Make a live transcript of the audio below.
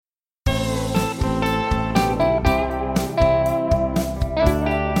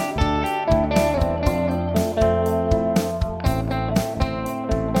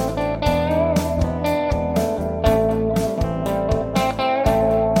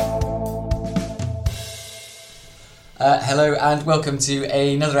Hello and welcome to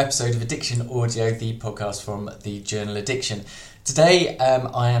another episode of Addiction Audio, the podcast from the journal Addiction. Today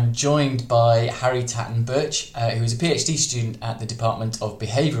I am joined by Harry Tatton-Birch, who is a PhD student at the Department of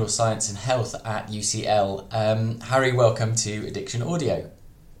Behavioural Science and Health at UCL. Harry, welcome to Addiction Audio.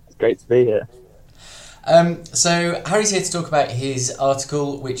 It's great to be here. So Harry's here to talk about his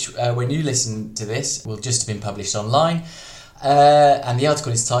article, which when you listen to this will just have been published online. And the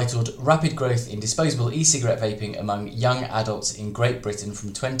article is titled Rapid Growth in Disposable E-Cigarette Vaping Among Young Adults in Great Britain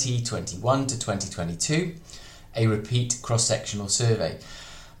from 2021 to 2022, a repeat cross-sectional survey.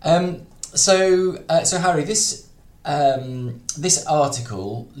 So Harry, this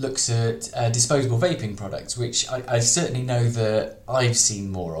article looks at disposable vaping products, which I certainly know that I've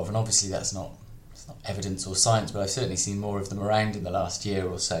seen more of, and obviously it's not evidence or science, but I've certainly seen more of them around in the last year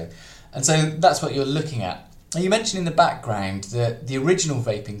or so. And so that's what you're looking at. Now, you mentioned in the background that the original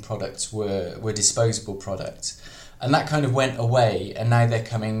vaping products were disposable products, and that kind of went away, and now they're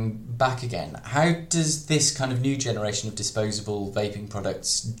coming back again. How does this kind of new generation of disposable vaping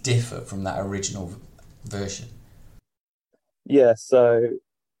products differ from that original version? Yeah, so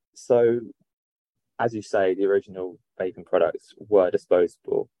as you say, the original vaping products were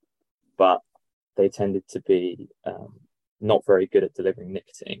disposable, but they tended to be not very good at delivering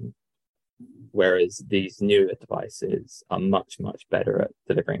nicotine. Whereas these newer devices are much, much better at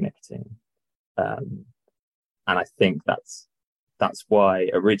delivering nicotine. And I think that's why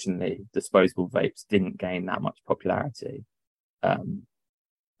originally disposable vapes didn't gain that much popularity.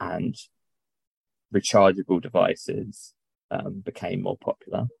 And rechargeable devices became more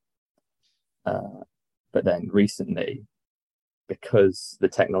popular. But then recently, because the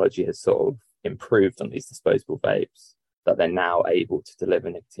technology has sort of improved on these disposable vapes, that they're now able to deliver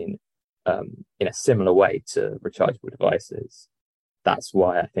nicotine in a similar way to rechargeable devices. That's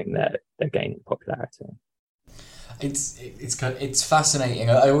why I think they're gaining popularity. It's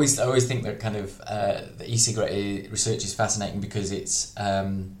fascinating. I always think that kind of the e-cigarette research is fascinating because it's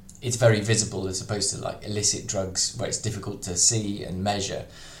very visible as opposed to like illicit drugs where it's difficult to see and measure.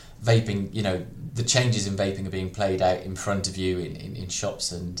 Vaping, the changes in vaping are being played out in front of you in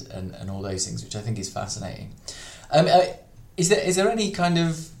shops and all those things, which I think is fascinating. Is there any kind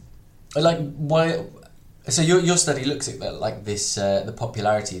of why? So your study looks at that, like this, the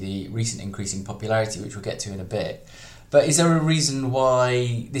popularity, the recent increasing popularity, which we'll get to in a bit. But is there a reason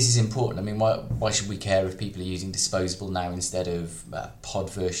why this is important? I mean, why should we care if people are using disposable now instead of pod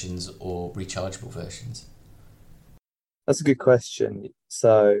versions or rechargeable versions? That's a good question.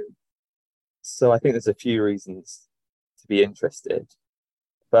 So I think there's a few reasons to be interested.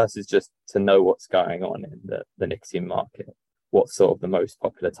 First is just to know what's going on in the nicotine market. What's sort of the most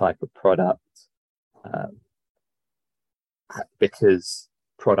popular type of product, because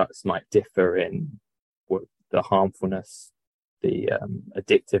products might differ in the harmfulness, the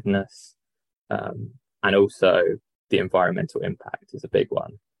addictiveness, and also the environmental impact is a big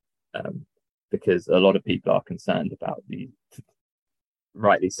one, because a lot of people are concerned about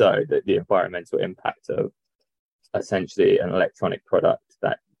rightly so, that the environmental impact of essentially an electronic product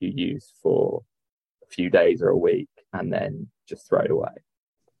that you use for a few days or a week and then just throw it away.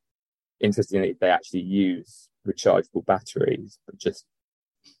 Interestingly, they actually use rechargeable batteries, but just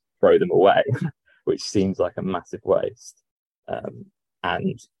throw them away, which seems like a massive waste.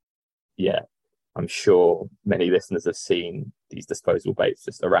 And yeah, I'm sure many listeners have seen these disposable vapes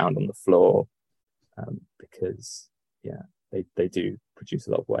just around on the floor, because they do produce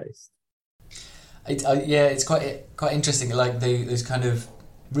a lot of waste. It's quite interesting. Like those kind of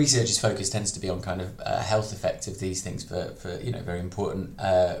research's focus tends to be on kind of health effects of these things for very important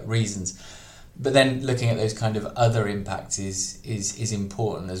reasons, but then looking at those kind of other impacts is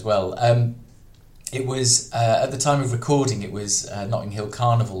important as well. It was at the time of recording, it was Notting Hill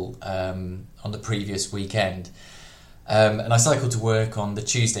Carnival on the previous weekend, and I cycled to work on the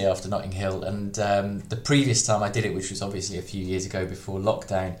Tuesday after Notting Hill, and the previous time I did it, which was obviously a few years ago before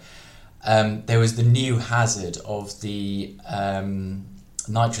lockdown, there was the new hazard of the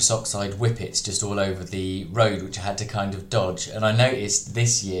nitrous oxide whippets just all over the road, which I had to kind of dodge. And I noticed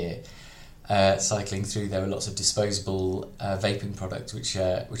this year, cycling through, there were lots of disposable vaping products, which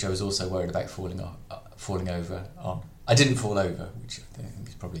I was also worried about falling over on. I didn't fall over, which I think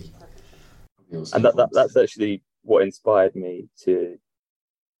is probably. And that's actually what inspired me to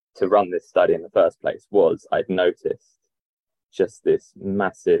run this study in the first place. Was I'd noticed just this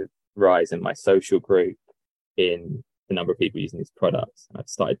massive rise in my social group in the number of people using these products. I've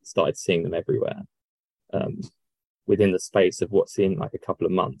started seeing them everywhere. Within the space of what seemed like a couple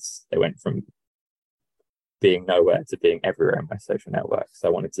of months, they went from being nowhere to being everywhere in my social networks. So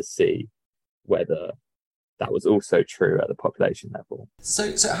I wanted to see whether that was also true at the population level.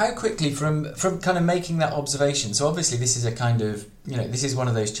 So how quickly from kind of making that observation? So obviously this is a kind of, this is one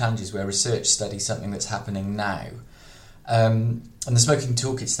of those challenges where research studies something that's happening now. And the Smoking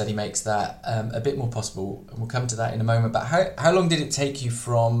Toolkit study makes that a bit more possible, and we'll come to that in a moment. But how long did it take you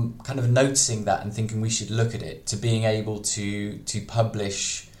from kind of noticing that and thinking we should look at it to being able to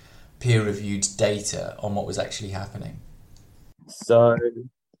publish peer-reviewed data on what was actually happening? So,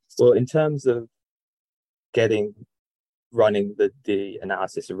 well, in terms of running the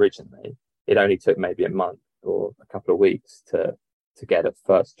analysis originally, it only took maybe a month or a couple of weeks to get a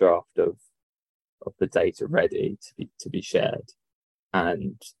first draft of the data ready to be shared,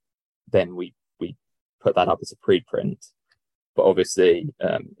 and then we put that up as a preprint. But obviously,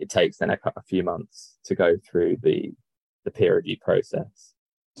 it takes then a few months to go through the peer review process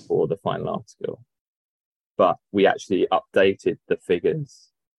for the final article. But we actually updated the figures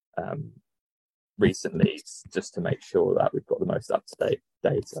recently just to make sure that we've got the most up-to-date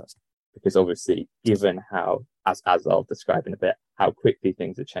data, because obviously, given how, as I'll describe in a bit, how quickly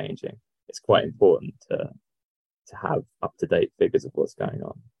things are changing, it's quite important to have up-to-date figures of what's going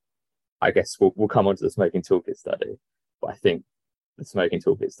on. I guess we'll come on to the Smoking Toolkit study, but I think the Smoking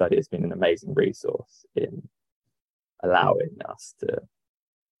Toolkit study has been an amazing resource in allowing us to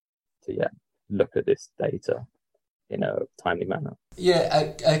look at this data in a timely manner.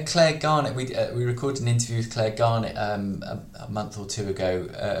 Yeah, Claire Garnett, we recorded an interview with Claire Garnett a month or two ago,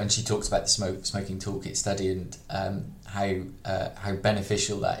 and she talks about the Smoking Toolkit study and how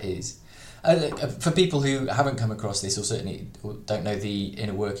beneficial that is. For people who haven't come across this or certainly don't know the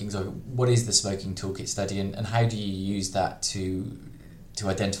inner workings of it, what is the Smoking Toolkit study, and how do you use that to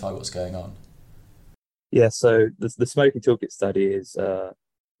identify what's going on? Yeah, so the Smoking Toolkit study is a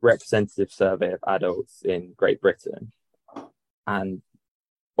representative survey of adults in Great Britain. And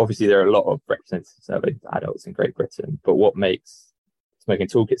obviously there are a lot of representative surveys of adults in Great Britain, but what makes the Smoking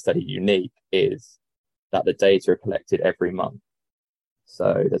Toolkit study unique is that the data are collected every month.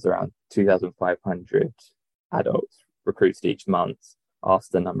 So there's around 2,500 adults recruited each month,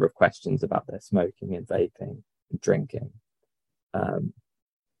 asked a number of questions about their smoking and vaping and drinking.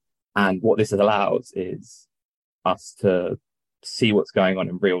 And what this allows is us to see what's going on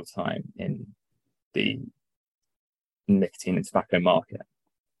in real time in the nicotine and tobacco market.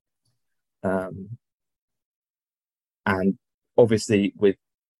 And obviously with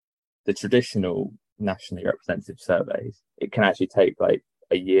the traditional nationally representative surveys, it can actually take like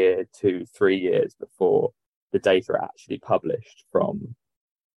a year to 3 years before the data are actually published from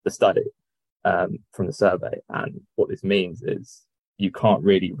the study, from the survey. And what this means is you can't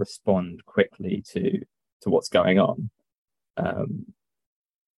really respond quickly to what's going on.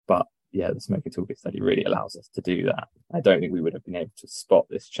 But yeah, the Smoking Toolkit study really allows us to do that. I don't think we would have been able to spot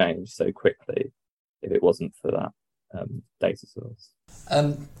this change so quickly if it wasn't for that data source.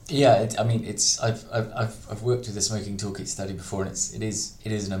 I've worked with the Smoking Toolkit study before, and it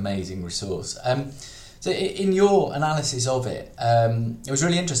is an amazing resource. So in your analysis of it, it was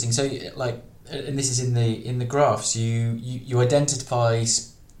really interesting. So and this is in the graphs, you identify,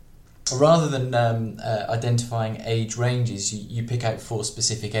 rather than identifying age ranges, you pick out 4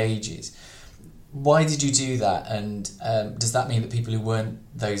 specific ages. Why did you do that? And does that mean that people who weren't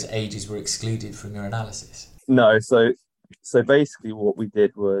those ages were excluded from your analysis? No, so basically what we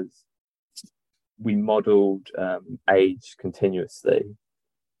did was we modelled age continuously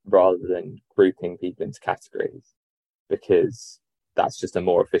rather than grouping people into categories, because that's just a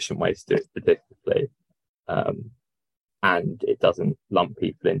more efficient way to do it statistically. And it doesn't lump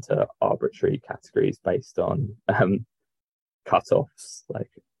people into arbitrary categories based on cut-offs,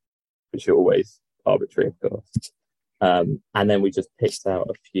 which are always arbitrary, of course. And then we just picked out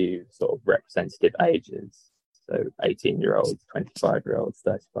a few sort of representative ages. So 18-year-olds, 25-year-olds,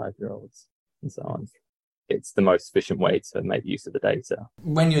 35-year-olds, and so on. It's the most efficient way to make use of the data.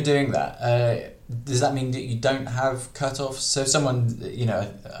 When you're doing that, does that mean that you don't have cut-offs? So if someone,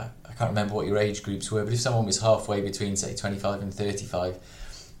 I can't remember what your age groups were, but if someone was halfway between, say, 25 and 35,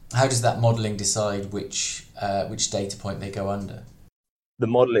 how does that modelling decide which data point they go under? The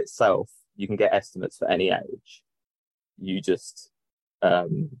model itself, you can get estimates for any age. You just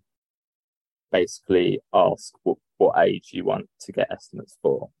basically ask what age you want to get estimates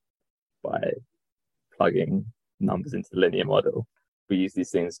for by plugging numbers into the linear model. We use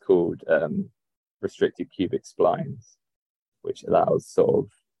these things called restricted cubic splines, which allows sort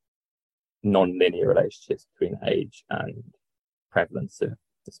of non-linear relationships between age and prevalence of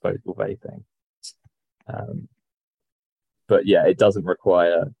disposable vaping. But yeah, it doesn't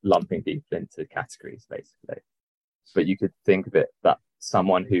require lumping people into categories, basically. But you could think of it that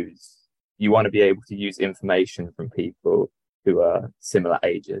someone who's, you want to be able to use information from people who are similar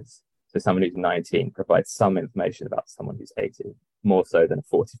ages. So someone who's 19 provides some information about someone who's 18, more so than a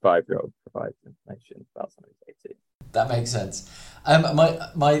 45-year-old provides information about someone who's 18. That makes sense.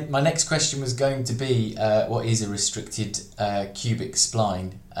 My next question was going to be what is a restricted cubic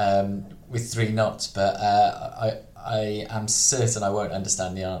spline with 3 knots, but I am certain I won't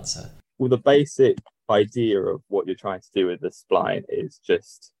understand the answer. Well, the basic idea of what you're trying to do with the spline is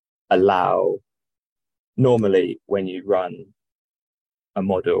just allow, normally when you run a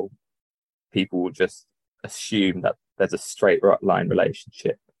model, people will just assume that there's a straight line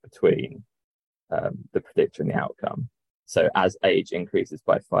relationship between the predictor and the outcome. So as age increases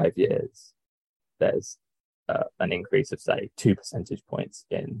by 5 years, there's an increase of, say, 2 percentage points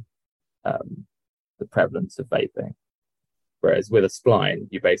in the prevalence of vaping. Whereas with a spline,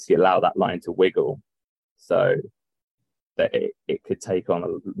 you basically allow that line to wiggle so that it could take on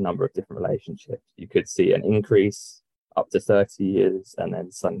a number of different relationships. You could see an increase up to 30 years and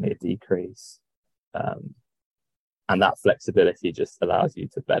then suddenly a decrease. And that flexibility just allows you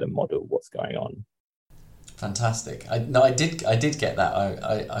to better model what's going on. Fantastic. I did get that.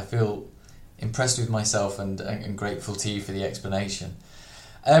 I feel impressed with myself and grateful to you for the explanation.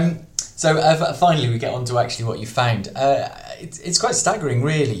 So finally, we get on to actually what you found. It's quite staggering,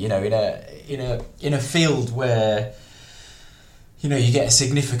 really. You know, in a field where you get a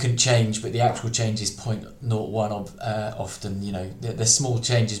significant change, but the actual change is 0.01 often. They're small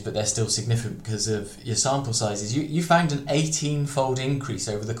changes, but they're still significant because of your sample sizes. You found an 18-fold increase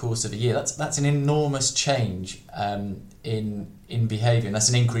over the course of a year. That's an enormous change in behaviour, and that's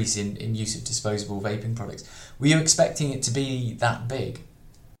an increase in use of disposable vaping products. Were you expecting it to be that big?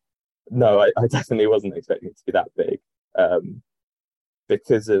 No, I definitely wasn't expecting it to be that big,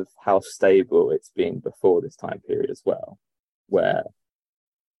 because of how stable it's been before this time period as well, where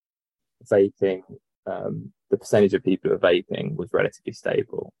vaping, the percentage of people who are vaping was relatively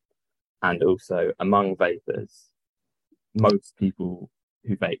stable. And also among vapers, most people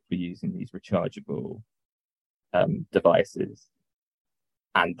who vape were using these rechargeable devices.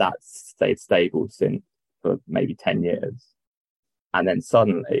 And that's stayed stable for maybe 10 years. And then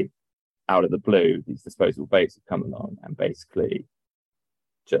suddenly, out of the blue, these disposable vapes have come along and basically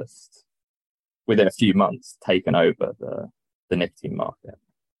just within a few months taken over the nicotine market.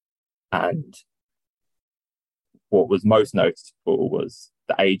 And what was most noticeable was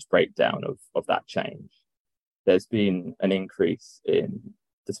the age breakdown of that change. There's been an increase in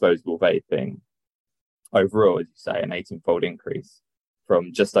disposable vaping overall, as you say, an 18-fold increase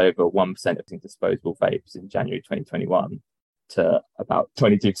from just over 1% of disposable vapes in January 2021 to about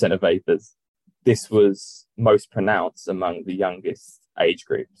 22% of vapers. This was most pronounced among the youngest age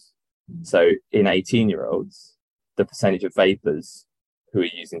groups. So in 18-year-olds, the percentage of vapers who are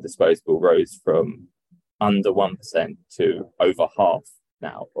using disposable rose from under 1% to over half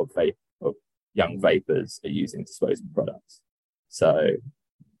now of young vapers are using disposable products. So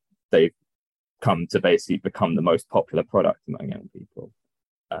they've come to basically become the most popular product among young people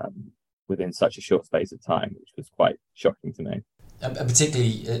within such a short space of time, which was quite shocking to me. And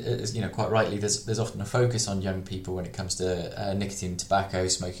particularly, as quite rightly, there's often a focus on young people when it comes to nicotine, tobacco,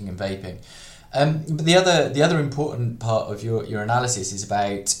 smoking, and vaping. But the other important part of your analysis is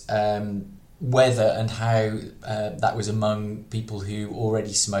about whether and how that was among people who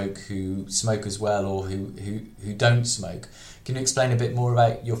already smoke, who smoke as well, or who don't smoke. Can you explain a bit more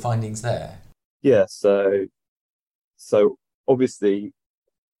about your findings there? Yeah, so obviously,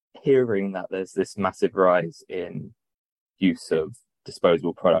 hearing that there's this massive rise in use of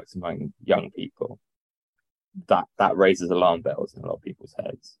disposable products among young people, that raises alarm bells in a lot of people's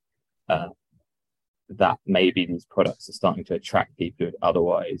heads. That maybe these products are starting to attract people who would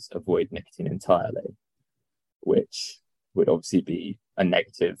otherwise avoid nicotine entirely, which would obviously be a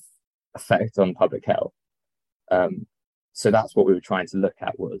negative effect on public health. So that's what we were trying to look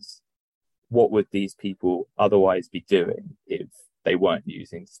at, was what would these people otherwise be doing if they weren't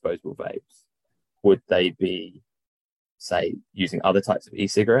using disposable vapes? Would they be, say, using other types of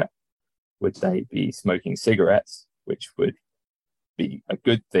e-cigarette? Would they be smoking cigarettes, which would be a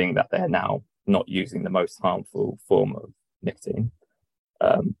good thing that they're now not using the most harmful form of nicotine?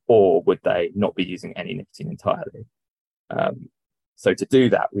 Or would they not be using any nicotine entirely? So to do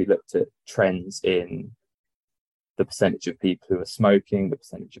that, we looked at trends in the percentage of people who are smoking, the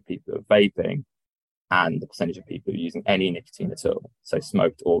percentage of people who are vaping, and the percentage of people who are using any nicotine at all, so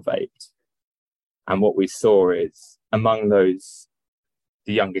smoked or vaped. And what we saw is among the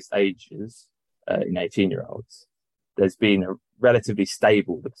youngest ages, in 18-year-olds, there's been a relatively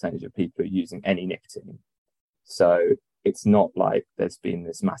stable the percentage of people who are using any nicotine. So it's not like there's been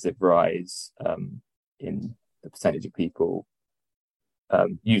this massive rise in the percentage of people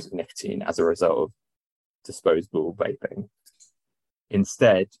using nicotine as a result of disposable vaping.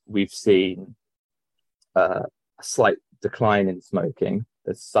 Instead, we've seen a slight decline in smoking.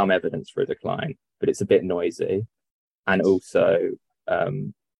 There's some evidence for a decline, but it's a bit noisy. And also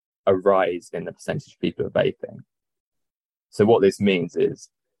a rise in the percentage of people who are vaping. So what this means is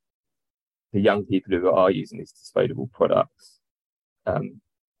the young people who are using these disposable products,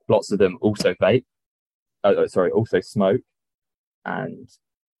 lots of them also vape, also smoke, and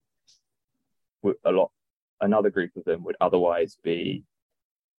another group of them would otherwise be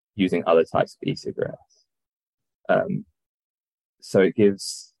using other types of e-cigarettes. So it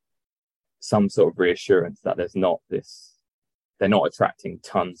gives some sort of reassurance that they're not attracting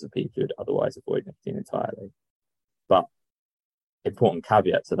tons of people who'd otherwise avoid nicotine entirely. But important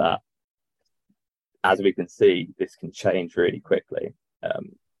caveat to that, as we can see, this can change really quickly,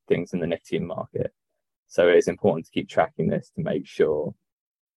 things in the nicotine market. So it's important to keep tracking this to make sure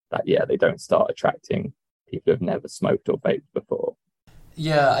that, they don't start attracting people who have never smoked or vaped before.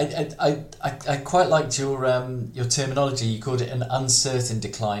 Yeah, I quite liked your terminology. You called it an uncertain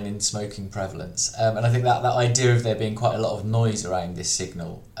decline in smoking prevalence, and I think that idea of there being quite a lot of noise around this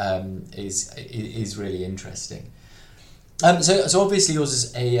signal is really interesting. So obviously yours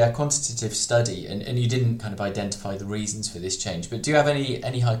is a quantitative study, and you didn't kind of identify the reasons for this change. But do you have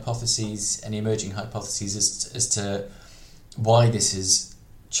any hypotheses, any emerging hypotheses as to why this has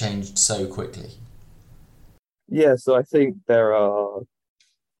changed so quickly? Yeah, so I think there are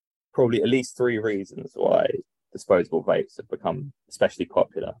probably at least three reasons why disposable vapes have become especially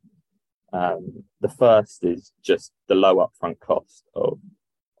popular. The first is just the low upfront cost of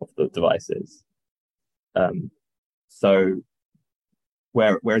the devices. So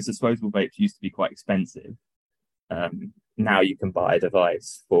whereas disposable vapes used to be quite expensive, now you can buy a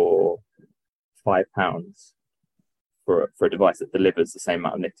device for £5 for a device that delivers the same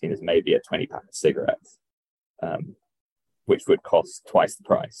amount of nicotine as maybe a 20-pack of cigarettes, which would cost twice the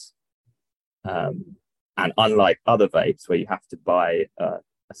price. And unlike other vapes where you have to buy a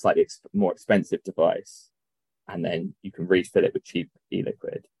slightly more expensive device and then you can refill it with cheap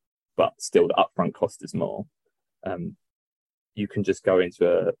e-liquid, but still the upfront cost is more, you can just go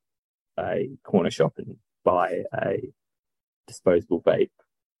into a corner shop and buy a disposable vape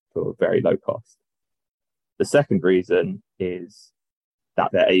for very low cost. The second reason is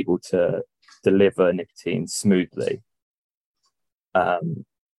that they're able to deliver nicotine smoothly.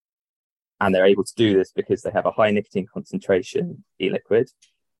 And they're able to do this because they have a high nicotine concentration e-liquid,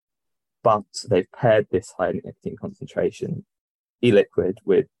 but they've paired this high nicotine concentration e-liquid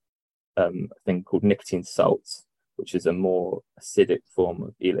with a thing called nicotine salts, which is a more acidic form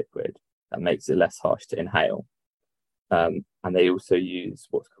of e-liquid that makes it less harsh to inhale. And they also use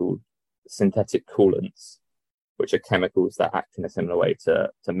what's called synthetic coolants, which are chemicals that act in a similar way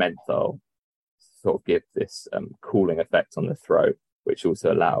to menthol, sort of give this cooling effect on the throat, which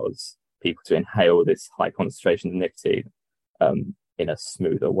also allows people to inhale this high concentration of nicotine in a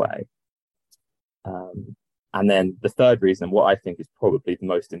smoother way. And then the third reason, what I think is probably the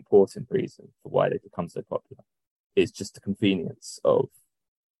most important reason for why they've become so popular, is just the convenience of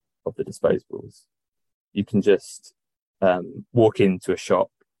the disposables. You can just walk into a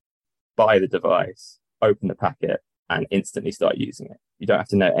shop, buy the device, open the packet, and instantly start using it. You don't have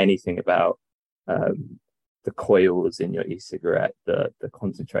to know anything about the coils in your e-cigarette, the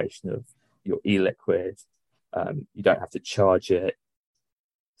concentration of your e-liquid. You don't have to charge it.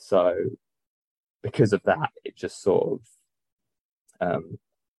 So because of that, it just sort of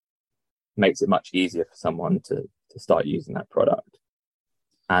makes it much easier for someone to start using that product.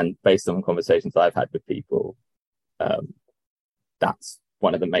 And based on conversations I've had with people, that's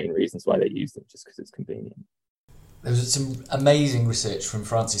one of the main reasons why they use them, just because it's convenient. There was some amazing research from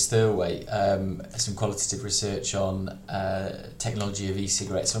Francis Thirlway, some qualitative research on technology of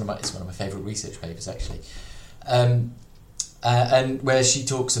e-cigarettes. It's one of my favourite research papers, actually. And where she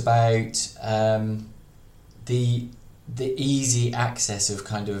talks about the easy access of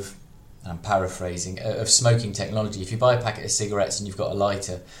kind of, I'm paraphrasing, of smoking technology. If you buy a packet of cigarettes and you've got a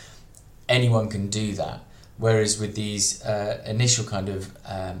lighter, anyone can do that. Whereas with these initial kind of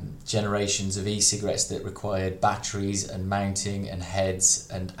generations of e-cigarettes that required batteries and mounting and heads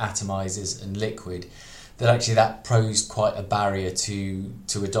and atomizers and liquid, that posed quite a barrier to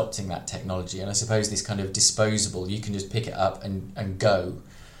adopting that technology. And I suppose this kind of disposable, you can just pick it up and go,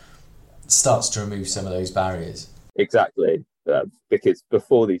 starts to remove some of those barriers. Exactly, because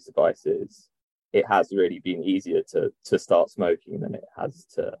before these devices, it has really been easier to start smoking than it has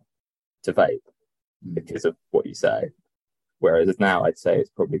to vape, because of what you say. Whereas now I'd say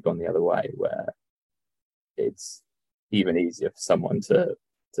it's probably gone the other way, where it's even easier for someone to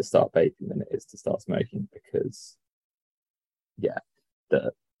start vaping than it is to start smoking, because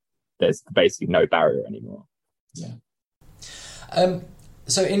there's basically no barrier anymore. Yeah.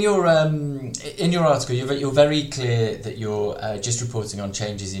 So in your article, you're very clear that you're just reporting on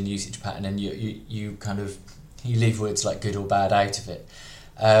changes in usage pattern, and you leave words like good or bad out of it.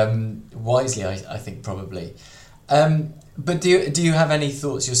 Wisely, I think, probably. But do you have any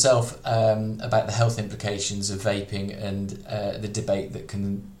thoughts yourself about the health implications of vaping and the debate that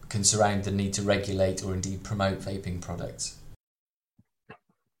can surround the need to regulate or indeed promote vaping products?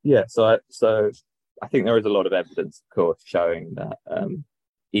 Yeah, so I think there is a lot of evidence, of course, showing that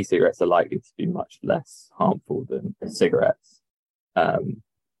e-cigarettes are likely to be much less harmful than cigarettes. But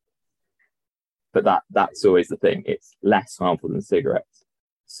that's always the thing. It's less harmful than cigarettes.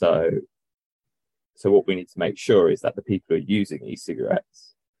 So what we need to make sure is that the people who are using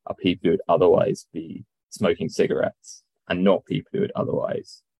e-cigarettes are people who would otherwise be smoking cigarettes, and not people who would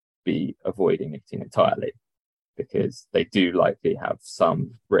otherwise be avoiding nicotine entirely, because they do likely have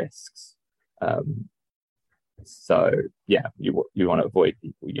some risks. So yeah, you want to avoid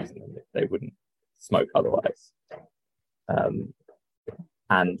people using them if they wouldn't smoke otherwise.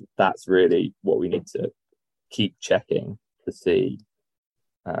 And that's really what we need to keep checking to see,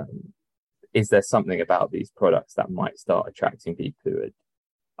 is there something about these products that might start attracting people who would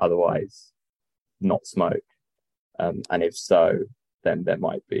otherwise not smoke? And if so, then there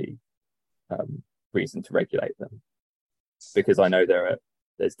might be reason to regulate them. Because I know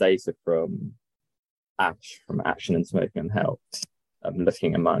there's data from ASH, from Action and Smoking and Health,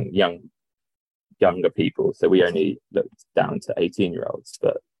 looking among younger people. So we only looked down to 18-year-olds,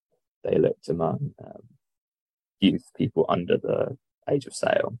 but they looked among youth, people under the age of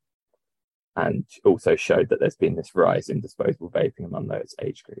sale, and also showed that there's been this rise in disposable vaping among those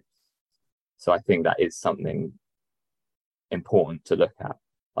age groups. So I think that is something important to look at,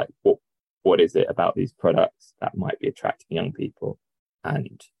 like what is it about these products that might be attracting young people,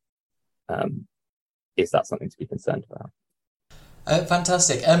 and is that something to be concerned about?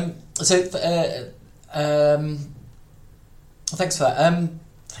 Fantastic. Thanks for that.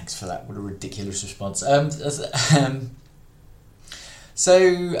 Thanks for that. What a ridiculous response. So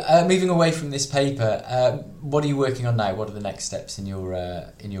moving away from this paper, what are you working on now? What are the next steps in your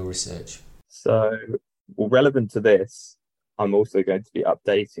research? So, relevant to this, I'm also going to be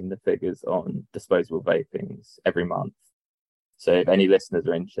updating the figures on disposable vapings every month. So if any listeners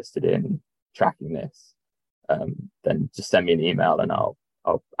are interested in tracking this, then just send me an email and I'll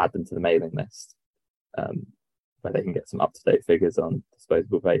add them to the mailing list, where they can get some up-to-date figures on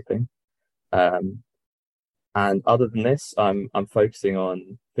disposable vaping. And other than this, I'm focusing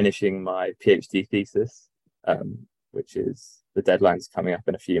on finishing my PhD thesis, which is the deadline's coming up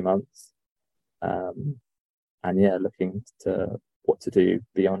in a few months. And yeah, looking to what to do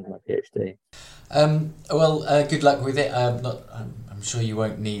beyond my PhD. Good luck with it. I'm sure you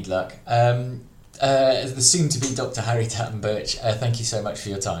won't need luck. The soon-to-be Dr. Harry Tatton-Birch, thank you so much for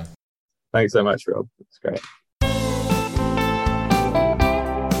your time. Thanks so much, Rob. It's great.